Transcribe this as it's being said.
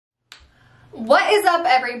What is up,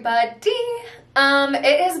 everybody?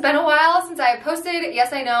 It has been a while since I posted.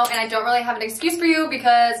 Yes, I know, and I don't really have an excuse for you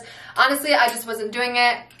because honestly, I just wasn't doing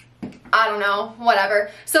it. I don't know,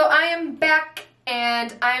 whatever. So I am back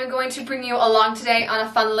and I am going to bring you along today on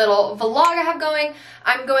a fun little vlog I have going.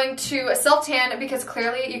 I'm going to self-tan because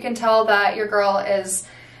clearly you can tell that your girl is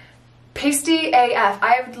pasty AF.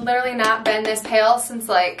 I have literally not been this pale since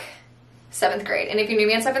like 7th grade. And if you knew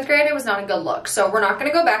me in 7th grade, it was not a good look. So we're not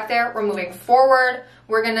gonna go back there. We're moving forward.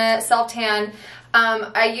 We're gonna self-tan.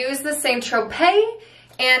 I use the Saint Tropez,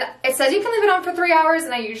 and it says you can leave it on for 3 hours,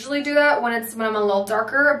 and I usually do that when I'm a little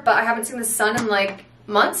darker, but I haven't seen the sun in like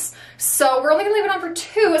months. So we're only gonna leave it on for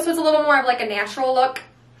 2, so it's a little more of like a natural look.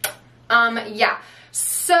 Yeah.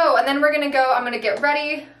 So, and then we're gonna go, I'm gonna get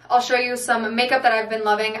ready. I'll show you some makeup that I've been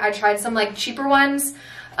loving. I tried some like cheaper ones.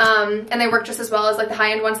 And they work just as well as like the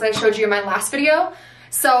high-end ones that I showed you in my last video.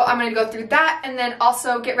 So I'm going to go through that and then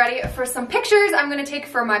also get ready for some pictures I'm going to take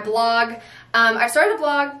for my blog. I started a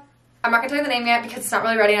blog. I'm not going to tell you the name yet because it's not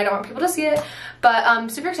really ready and I don't want people to see it. But I'm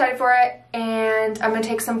super excited for it, and I'm going to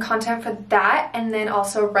take some content for that and then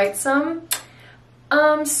also write some.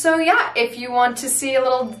 So yeah, if you want to see a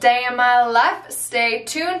little day in my life, stay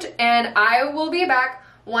tuned and I will be back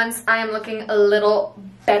once I am looking a little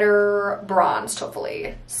better bronzed,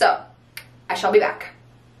 hopefully. So, I shall be back.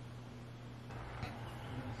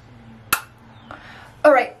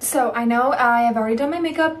 Alright, so I know I have already done my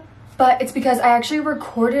makeup, but it's because I actually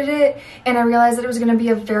recorded it and I realized that it was going to be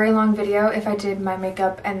a very long video if I did my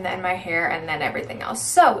makeup and then my hair and then everything else.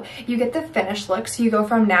 So, you get the finished look, so you go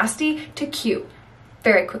from nasty to cute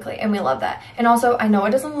very quickly, and we love that. And also, I know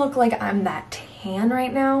it doesn't look like I'm that tan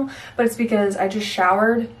right now, but it's because I just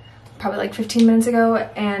showered probably like 15 minutes ago,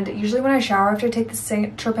 and usually when I shower after I take the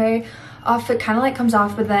Saint Tropez off, it kind of like comes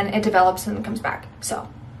off, but then it develops and comes back. So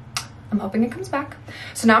I'm hoping it comes back.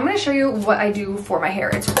 So now I'm going to show you what I do for my hair.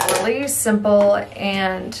 It's really simple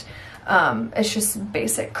and it's just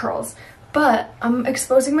basic curls, but I'm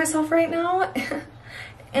exposing myself right now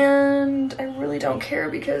and I really don't care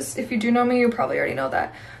because if you do know me, you probably already know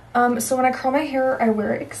that. So when I curl my hair, I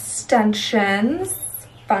wear extensions.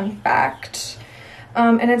 Fun fact.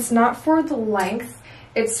 And it's not for the length,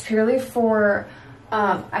 it's purely for,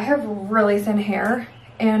 I have really thin hair,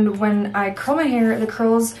 and when I curl my hair, the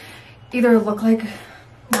curls either look like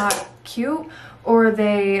not cute or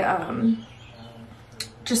they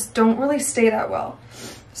just don't really stay that well.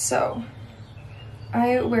 So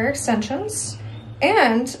I wear extensions.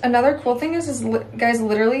 And another cool thing is guys,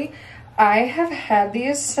 literally, I have had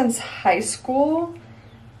these since high school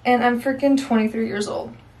and I'm freaking 23 years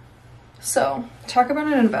old. So, talk about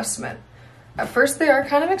an investment. At first they are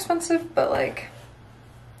kind of expensive, but like,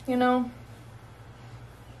 you know,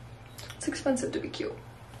 it's expensive to be cute.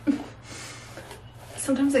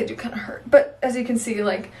 Sometimes they do kind of hurt. But as you can see,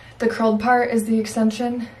 like, the curled part is the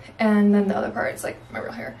extension, and then the other part is like my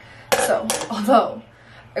real hair. So, although,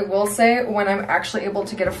 I will say when I'm actually able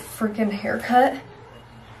to get a freaking haircut,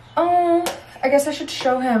 oh, I guess I should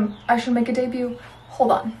show him. I should make a debut.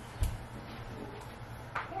 Hold on.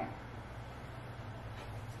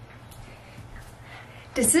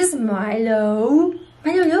 This is Milo.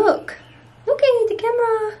 Milo, look. Look at the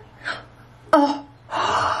camera.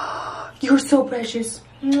 Oh, you're so precious.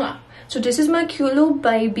 Mwah. So this is my cute little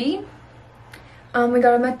baby. We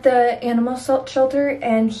got him at the animal shelter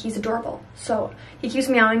and he's adorable. So he keeps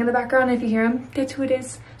meowing in the background. If you hear him, that's who it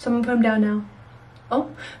is. So I'm gonna put him down now. Oh,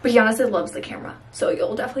 but he honestly loves the camera. So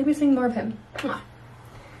you'll definitely be seeing more of him. Mwah.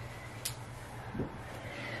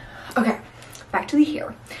 Okay, back to the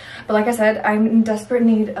hair. But like I said, I'm in desperate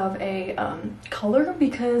need of a color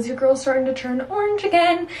because your girl's starting to turn orange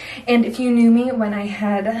again. And if you knew me when I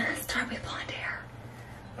had strawberry blonde hair,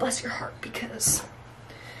 bless your heart, because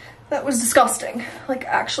that was disgusting. Like,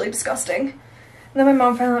 actually disgusting. And then my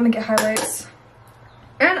mom finally let me get highlights.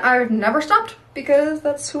 And I've never stopped because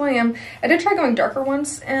that's who I am. I did try going darker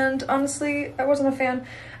once, and honestly, I wasn't a fan.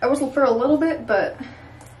 I was for a little bit, but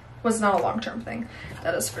was not a long-term thing.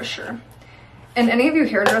 That is for sure. And any of you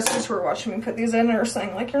hairdressers who are watching me put these in are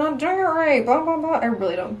saying, like, you're not doing it right, blah, blah, blah. I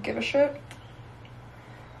really don't give a shit.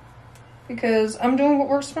 Because I'm doing what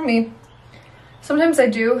works for me. Sometimes I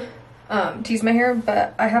do tease my hair,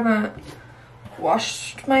 but I haven't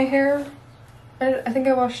washed my hair. I think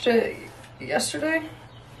I washed it yesterday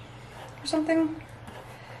or something.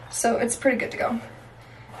 So it's pretty good to go.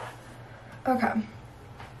 Okay.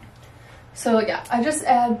 So yeah, I just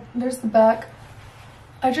add, there's the back.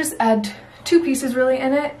 I just add 2 pieces really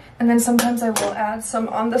in it, and then sometimes I will add some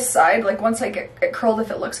on the side, like once I get it curled if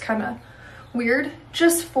it looks kind of weird,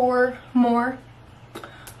 just for more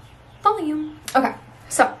volume. Okay,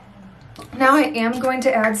 so Now I am going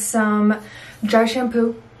to add some dry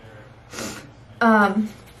shampoo.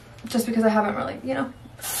 Just because I haven't really, you know,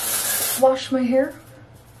 washed my hair.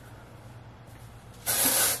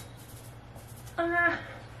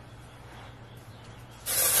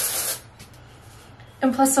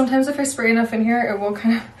 And plus sometimes if I spray enough in here, it will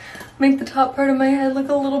kind of make the top part of my head look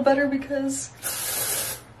a little better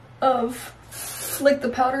because of like the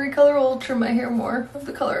powdery color will trim my hair more of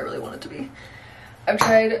the color I really want it to be. I've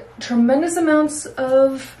tried tremendous amounts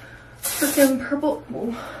of freaking purple,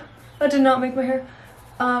 whoa, that did not make my hair,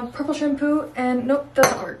 purple shampoo, and nope,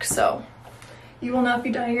 doesn't work. So you will not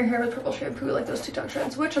be dyeing your hair with purple shampoo like those TikTok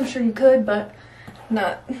trends, which I'm sure you could, but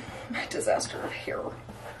not my disaster of hair.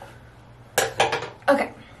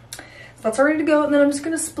 Okay, so that's all ready to go, and then I'm just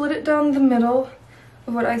gonna split it down the middle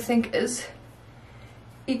of what I think is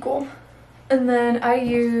equal. And then I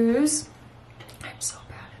use, I'm so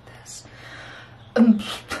bad at this,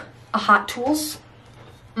 a Hot Tools.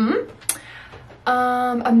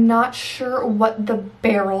 I'm not sure what the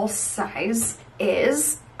barrel size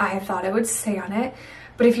is. I thought it would say on it,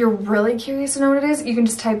 but if you're really curious to know what it is, you can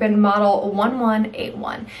just type in model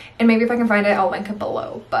 1181, and maybe if I can find it, I'll link it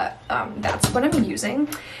below, but that's what I'm using.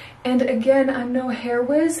 And again, I'm no hair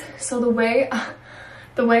whiz, so the way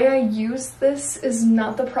I use this is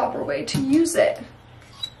not the proper way to use it.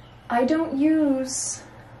 I don't use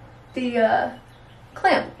the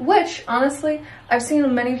clamp, which honestly, I've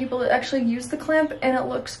seen many people that actually use the clamp and it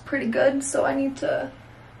looks pretty good, so I need to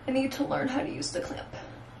learn how to use the clamp.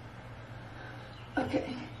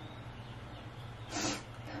 Okay.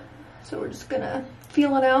 So we're just gonna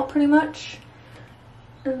feel it out pretty much.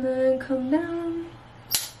 And then come down.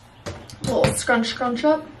 A little scrunch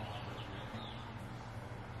up.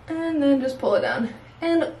 And then just pull it down.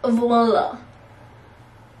 And voila.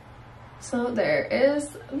 So there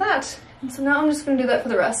is that. And so now I'm just gonna do that for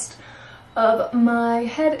the rest of my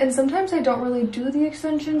head. And sometimes I don't really do the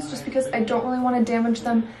extensions just because I don't really want to damage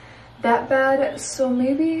them that bad. So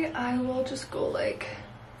maybe I will just go like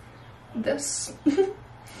this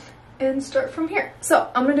and start from here. So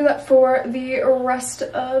I'm gonna do that for the rest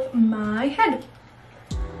of my head.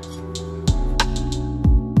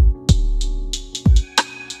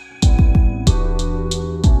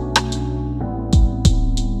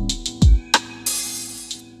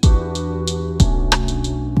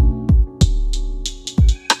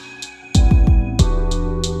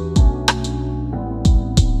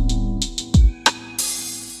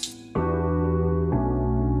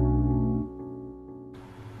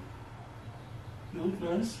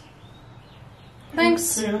 Nice.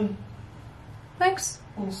 Thanks. Tan. Thanks.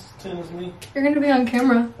 Almost as tan as me. You're gonna be on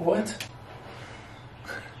camera. What?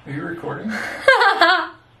 Are you recording?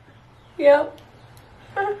 Yep.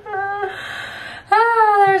 There's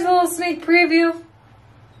a little sneak preview.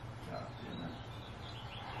 God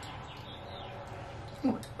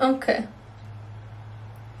damn it. Okay.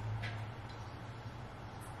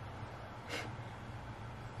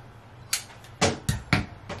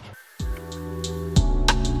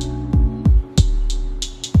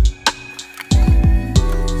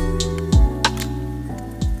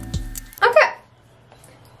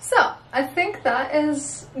 I think that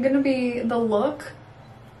is gonna be the look.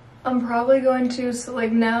 I'm probably going to, so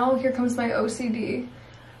like now here comes my OCD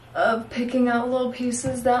of picking out little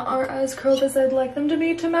pieces that aren't as curled as I'd like them to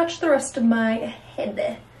be to match the rest of my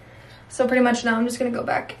head. So pretty much now I'm just gonna go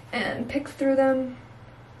back and pick through them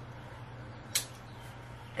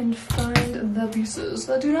and find the pieces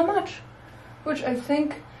that do not match, which I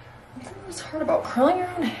think what's hard about curling your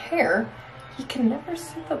own hair, you can never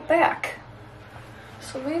see the back.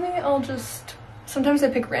 So maybe I'll just, sometimes I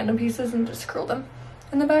pick random pieces and just curl them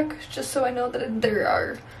in the back, just so I know that there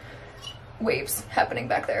are waves happening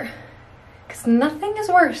back there. Because nothing is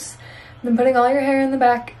worse than putting all your hair in the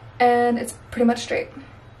back and it's pretty much straight.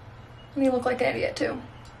 And you look like an idiot too.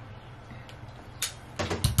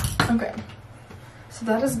 Okay, so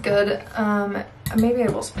that is good. Maybe I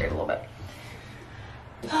will spray it a little bit.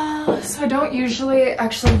 So I don't usually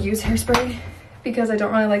actually use hairspray because I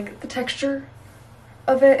don't really like the texture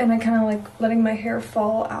of it, and I kind of like letting my hair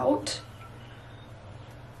fall out.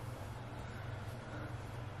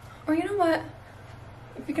 Or you know what?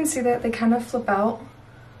 If you can see that, they kind of flip out.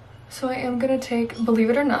 So I am gonna take, believe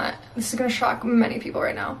it or not, this is gonna shock many people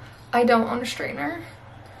right now, I don't own a straightener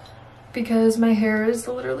because my hair is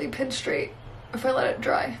literally pin straight if I let it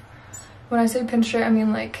dry. When I say pin straight, I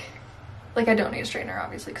mean like I don't need a straightener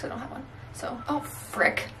obviously because I don't have one. So, oh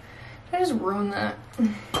frick. Did I just ruin that?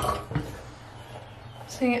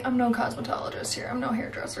 See, I'm no cosmetologist here. I'm no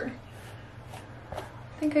hairdresser. I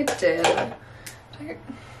think I did.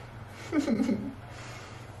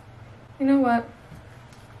 You know what?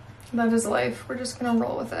 That is life. We're just gonna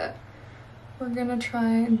roll with it. We're gonna try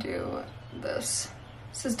and do this.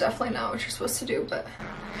 This is definitely not what you're supposed to do, but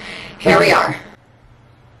here we are.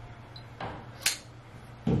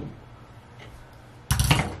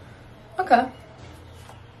 Okay.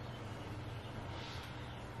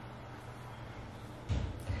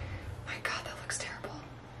 My God, that looks terrible.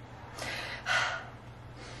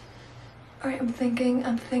 All right, I'm thinking,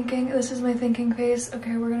 this is my thinking face.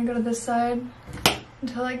 Okay, we're gonna go to this side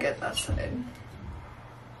until I get that side.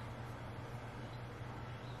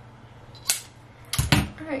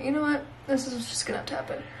 All right, you know what? This is just gonna have to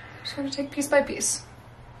happen. Just gonna take piece by piece.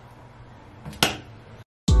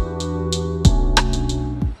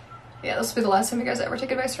 Yeah, this will be the last time you guys ever take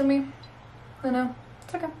advice from me. I know,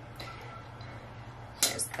 it's okay.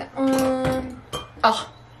 There's that one.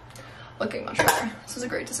 Oh, looking much better. This is a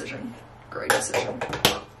great decision. Great decision.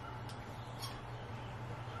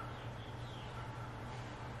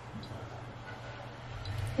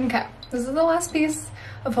 Okay, this is the last piece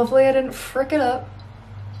of hopefully I didn't frick it up.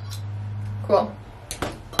 Cool.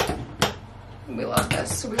 We love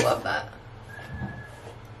this, we love that.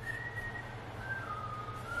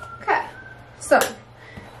 Okay, so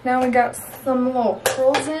now we got some little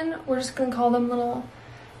curls in. We're just gonna call them little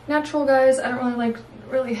natural guys. I don't really like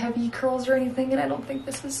really heavy curls or anything, and I don't think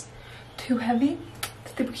this is too heavy.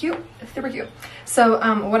 Super cute, super cute. So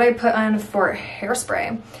what I put on for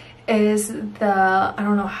hairspray is the, I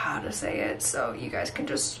don't know how to say it, so you guys can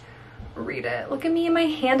just read it. Look at me in my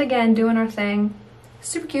hand again doing our thing.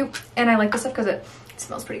 Super cute, and I like this stuff because it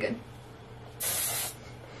smells pretty good.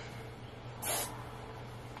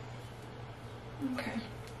 Okay.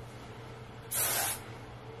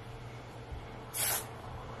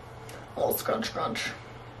 A little scrunch crunch.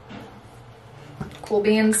 Cool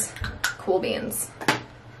beans, cool beans.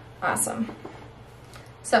 Awesome.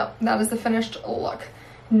 So that is the finished look.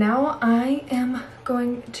 Now I am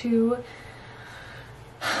going to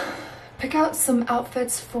pick out some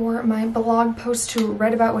outfits for my blog post to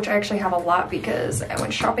write about, which I actually have a lot because I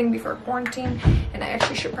went shopping before quarantine, and I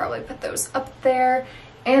actually should probably put those up there.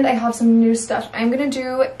 And I have some new stuff. I'm gonna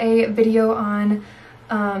do a video on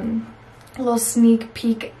a little sneak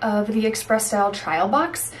peek of the Express Style trial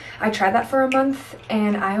box. I tried that for a month,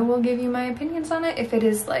 and I will give you my opinions on it. If it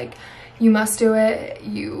is like, you must do it,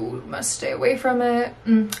 you must stay away from it,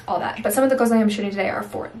 all that. But some of the clothes I am shooting today are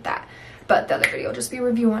for that. But the other video will just be a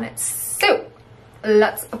review on it. So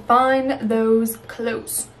let's find those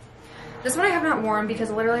clothes. This one I have not worn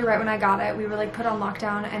because literally right when I got it, we were like put on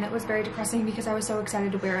lockdown, and it was very depressing because I was so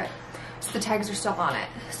excited to wear it. So the tags are still on it.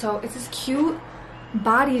 So it's this cute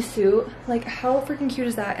bodysuit. Like, how freaking cute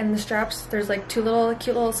is that? And the straps, there's like two little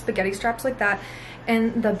cute little spaghetti straps like that.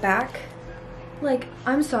 And the back, like,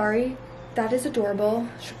 I'm sorry, that is adorable.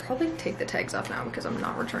 Should probably take the tags off now because I'm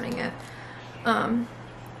not returning it.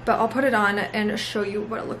 But I'll put it on and show you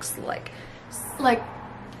what it looks like. Like,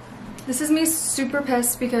 this is me super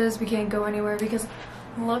pissed because we can't go anywhere because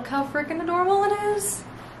look how freaking adorable it is.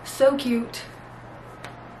 So cute.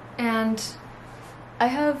 And I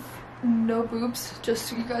have no boobs, just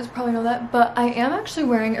so you guys probably know that, but I am actually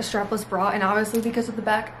wearing a strapless bra, and obviously because of the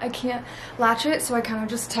back I can't latch it, so I kind of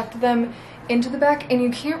just tucked them into the back, and you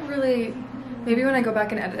can't really, maybe when I go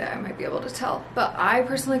back and edit it I might be able to tell, but I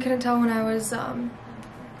personally couldn't tell when I was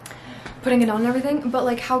putting it on and everything. But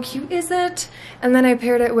like, how cute is it? And then I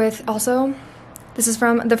paired it with, also, this is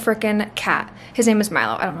from the frickin' cat. His name is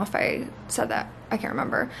Milo. I don't know if I said that, I can't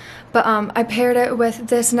remember, but I paired it with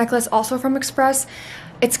this necklace also from Express.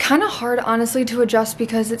 It's kind of hard, honestly, to adjust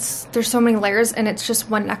because there's so many layers and it's just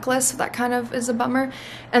one necklace, so that kind of is a bummer.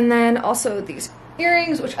 And then also these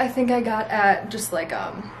earrings, which I think I got at just like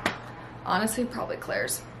honestly probably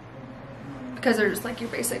Claire's, because they're just like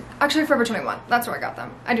your basic, actually Forever 21, that's where I got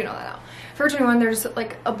them. I do know that now. Forever 21, there's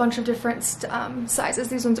like a bunch of different sizes.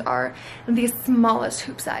 These ones are the smallest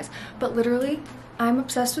hoop size, but literally I'm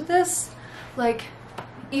obsessed with this. Like,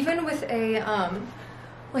 even with a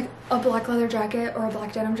like a black leather jacket or a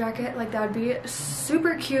black denim jacket, like that would be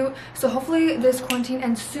super cute. So hopefully this quarantine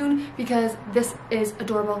ends soon because this is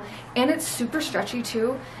adorable, and it's super stretchy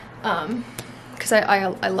too, because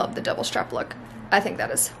I love the double strap look. I think that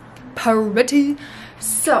is pretty.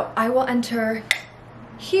 So I will enter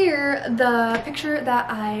here the picture that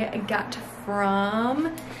I got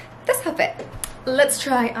from this outfit. Let's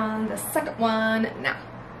try on the second one now.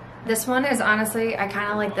 This one is honestly, I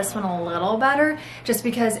kind of like this one a little better just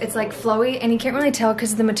because it's like flowy, and you can't really tell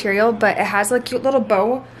because of the material, but it has like cute little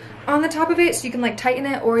bow on the top of it, so you can like tighten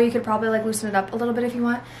it, or you could probably like loosen it up a little bit if you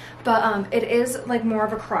want. But it is like more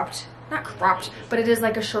of a cropped not cropped, but it is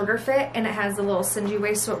like a shorter fit, and it has a little cingy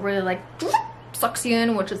waist, so it really like sucks you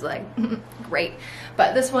in, which is like great.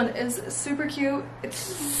 But this one is super cute. It's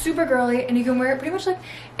super girly, and you can wear it pretty much like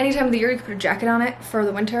any time of the year. You can put a jacket on it for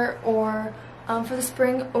the winter, or for the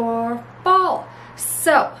spring or fall.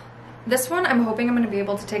 So this one, I'm hoping I'm going to be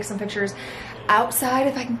able to take some pictures outside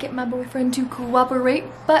if I can get my boyfriend to cooperate,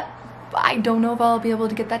 but I don't know if I'll be able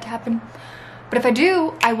to get that to happen. But if I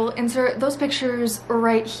do, I will insert those pictures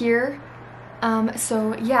right here.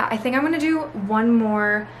 So yeah, I think I'm gonna do one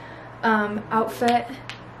more outfit,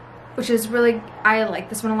 which is really, I like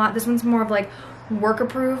this one a lot. This one's more of like work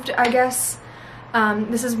approved, I guess.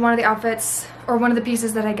 This is one of the outfits, or one of the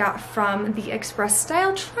pieces that I got from the Express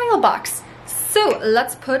Style trial box. So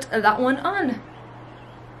let's put that one on.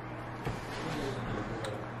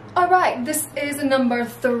 Alright, this is number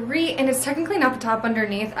 3, and it's technically not the top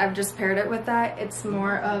underneath. I've just paired it with that. It's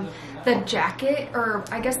more of the jacket, or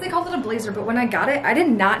I guess they called it a blazer, but when I got it, I did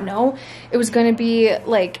not know it was going to be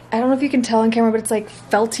like, I don't know if you can tell on camera, but it's like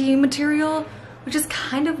felty material, which is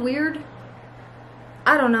kind of weird.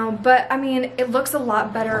 I don't know, but I mean, it looks a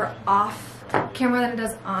lot better off camera than it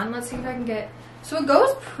does on. Let's see if I can get, so it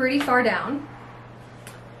goes pretty far down.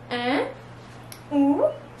 And, ooh,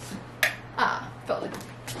 felt like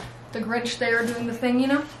the Grinch there doing the thing, you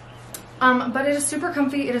know? But it is super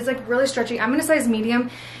comfy. It is like really stretchy. I'm in a size medium,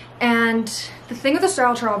 and the thing with the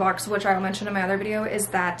Style Trial Box, which I will mention in my other video, is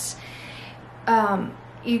that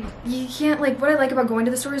you can't, like, what I like about going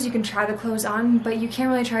to the store is you can try the clothes on, but you can't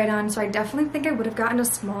really try it on. So I definitely think I would have gotten a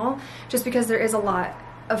small, just because there is a lot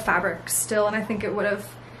of fabric still, and I think it would have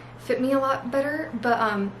fit me a lot better.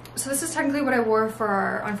 But so this is technically what I wore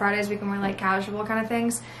for on Fridays. We can wear like casual kind of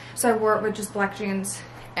things, so I wore it with just black jeans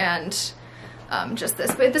and just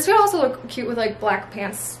this. But this would also look cute with like black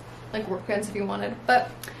pants, like work pants if you wanted.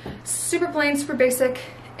 But super plain, super basic,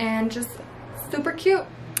 and just super cute.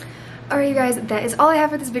 Alright you guys, that is all I have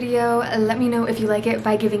for this video. Let me know if you like it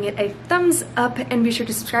by giving it a thumbs up, and be sure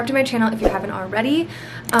to subscribe to my channel if you haven't already.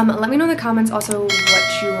 Let me know in the comments also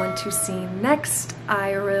what you want to see next.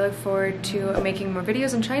 I really look forward to making more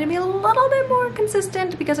videos and trying to be a little bit more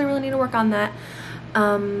consistent, because I really need to work on that.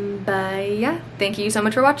 But yeah, thank you so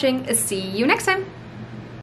much for watching. See you next time.